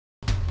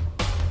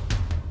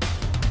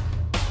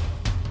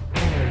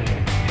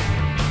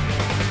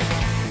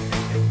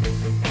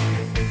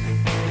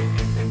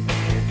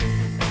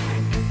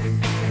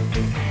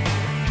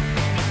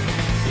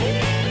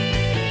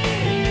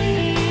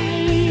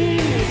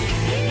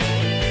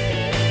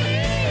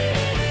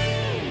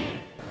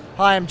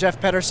Hi, I'm Jeff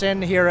Pedersen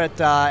here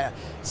at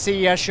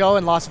CES show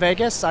in Las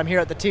Vegas. I'm here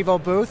at the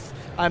TiVo booth.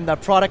 I'm the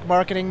product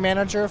marketing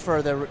manager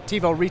for the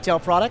TiVo retail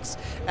products.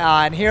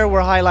 And here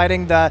we're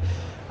highlighting the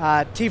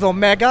TiVo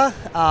MoCA.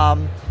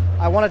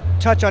 I want to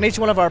touch on each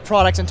one of our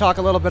products and talk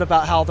a little bit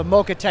about how the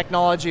MoCA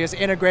technology is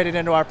integrated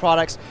into our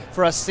products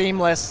for a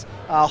seamless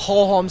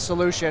whole home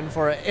solution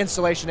for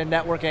installation and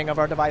networking of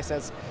our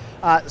devices.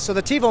 So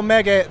the TiVo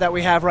MoCA that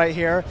we have right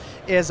here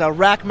is a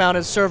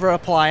rack-mounted server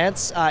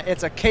appliance.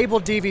 It's a cable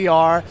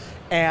DVR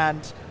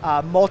and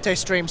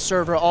multi-stream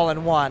server all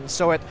in one.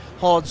 So it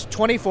holds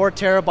 24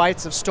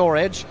 terabytes of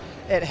storage.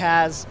 It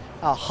has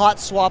hot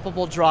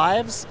swappable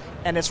drives,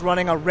 and it's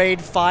running a RAID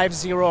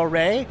 5.0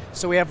 array,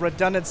 so we have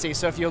redundancy.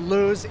 So if you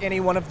lose any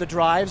one of the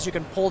drives, you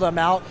can pull them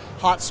out,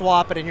 hot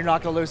swap it, and you're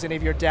not going to lose any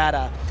of your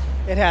data.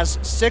 It has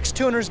 6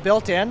 tuners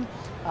built in,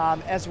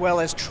 as well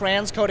as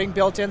transcoding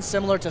built in,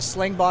 similar to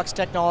Slingbox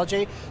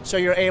technology, so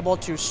you're able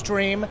to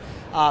stream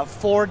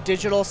 4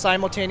 digital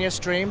simultaneous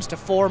streams to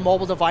 4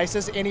 mobile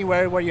devices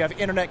anywhere where you have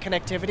internet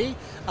connectivity.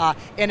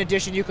 In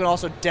addition, you can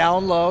also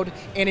download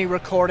any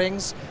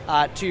recordings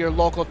to your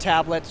local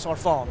tablets or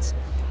phones.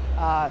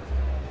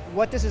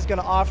 What this is going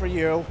to offer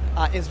you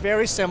is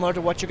very similar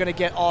to what you're going to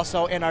get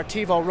also in our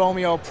TiVo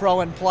Roamio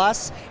Pro and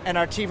Plus and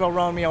our TiVo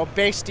Roamio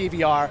Base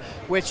DVR,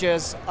 which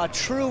is a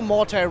true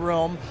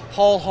multi-room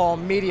whole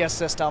home media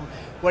system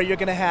where you're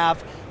going to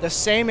have the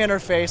same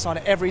interface on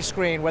every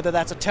screen, whether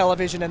that's a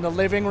television in the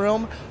living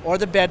room or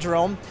the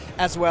bedroom,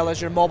 as well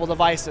as your mobile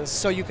devices.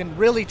 So you can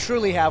really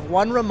truly have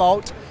one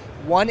remote,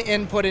 one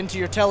input into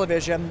your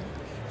television,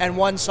 and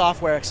one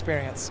software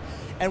experience.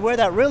 And where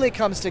that really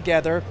comes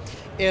together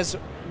is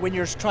when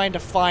you're trying to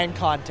find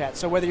content.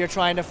 So whether you're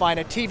trying to find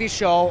a TV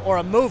show or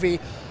a movie,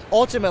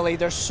 ultimately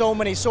there's so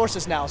many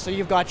sources now. So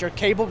you've got your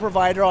cable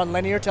provider on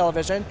linear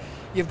television,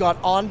 you've got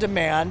on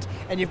demand,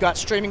 and you've got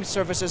streaming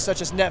services such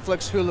as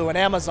Netflix, Hulu, and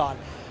Amazon.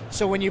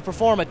 So when you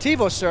perform a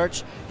TiVo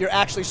search, you're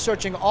actually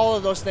searching all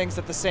of those things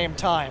at the same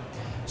time.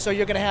 So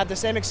you're going to have the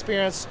same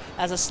experience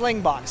as a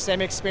Slingbox, same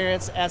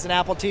experience as an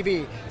Apple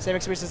TV, same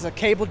experience as a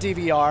cable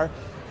DVR,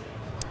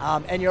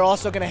 and you're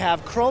also going to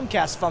have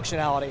Chromecast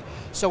functionality.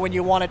 So when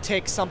you want to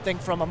take something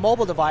from a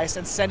mobile device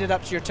and send it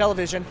up to your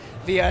television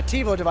via a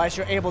TiVo device,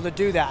 you're able to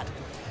do that.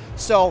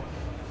 So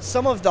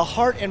some of the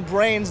heart and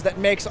brains that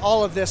makes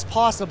all of this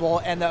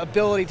possible and the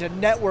ability to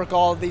network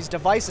all of these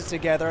devices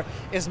together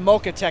is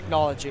MoCA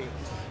technology.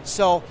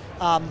 So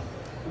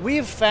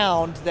we've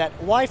found that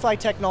Wi-Fi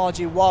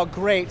technology, while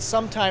great,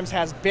 sometimes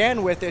has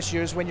bandwidth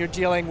issues when you're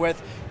dealing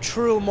with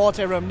true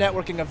multi-room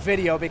networking of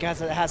video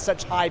because it has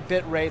such high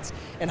bit rates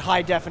and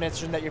high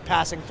definition that you're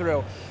passing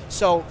through.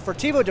 So for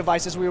TiVo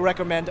devices, we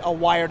recommend a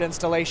wired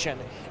installation,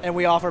 and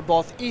we offer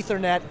both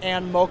Ethernet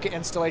and MoCA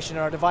installation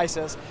in our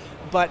devices.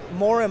 But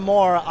more and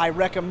more, I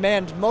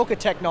recommend MoCA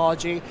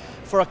technology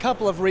for a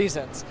couple of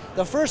reasons.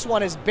 The first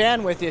one is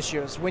bandwidth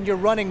issues. When you're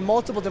running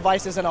multiple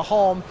devices in a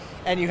home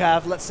and you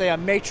have, let's say, a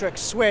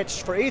matrix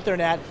switch for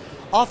Ethernet,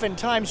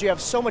 oftentimes you have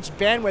so much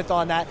bandwidth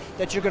on that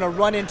that you're going to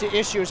run into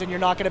issues and you're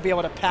not going to be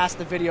able to pass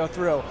the video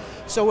through.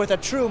 So with a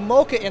true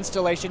MoCA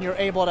installation, you're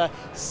able to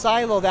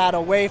silo that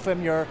away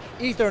from your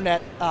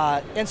Ethernet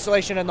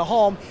installation in the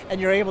home, and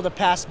you're able to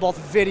pass both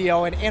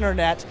video and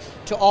internet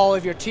to all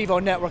of your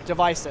TiVo network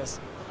devices.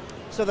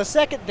 So the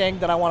second thing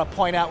that I want to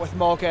point out with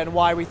MoCA and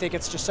why we think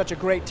it's just such a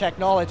great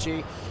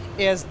technology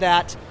is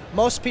that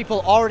most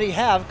people already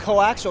have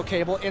coaxial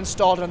cable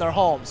installed in their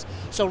homes.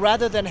 So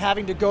rather than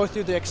having to go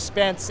through the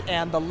expense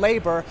and the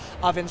labor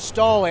of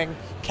installing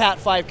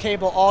Cat5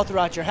 cable all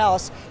throughout your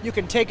house, you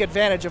can take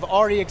advantage of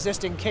already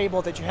existing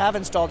cable that you have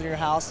installed in your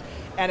house,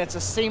 and it's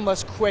a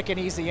seamless, quick, and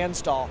easy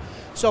install.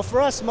 So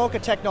for us,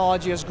 MoCA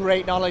technology is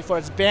great not only for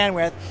its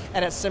bandwidth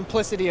and its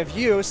simplicity of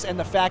use and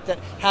the fact that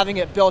having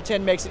it built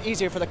in makes it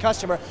easier for the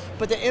customer,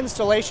 but the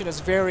installation is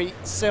very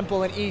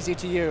simple and easy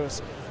to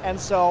use. And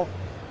so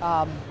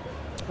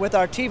with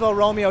our TiVo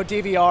Roamio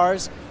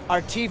DVRs,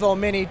 our TiVo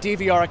Mini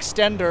DVR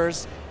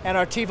extenders, and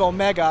our TiVo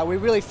MoCA, we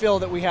really feel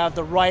that we have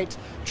the right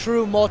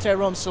true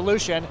multi-room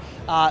solution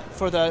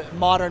for the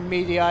modern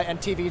media and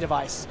TV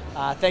device.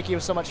 Thank you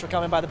so much for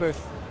coming by the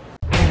booth.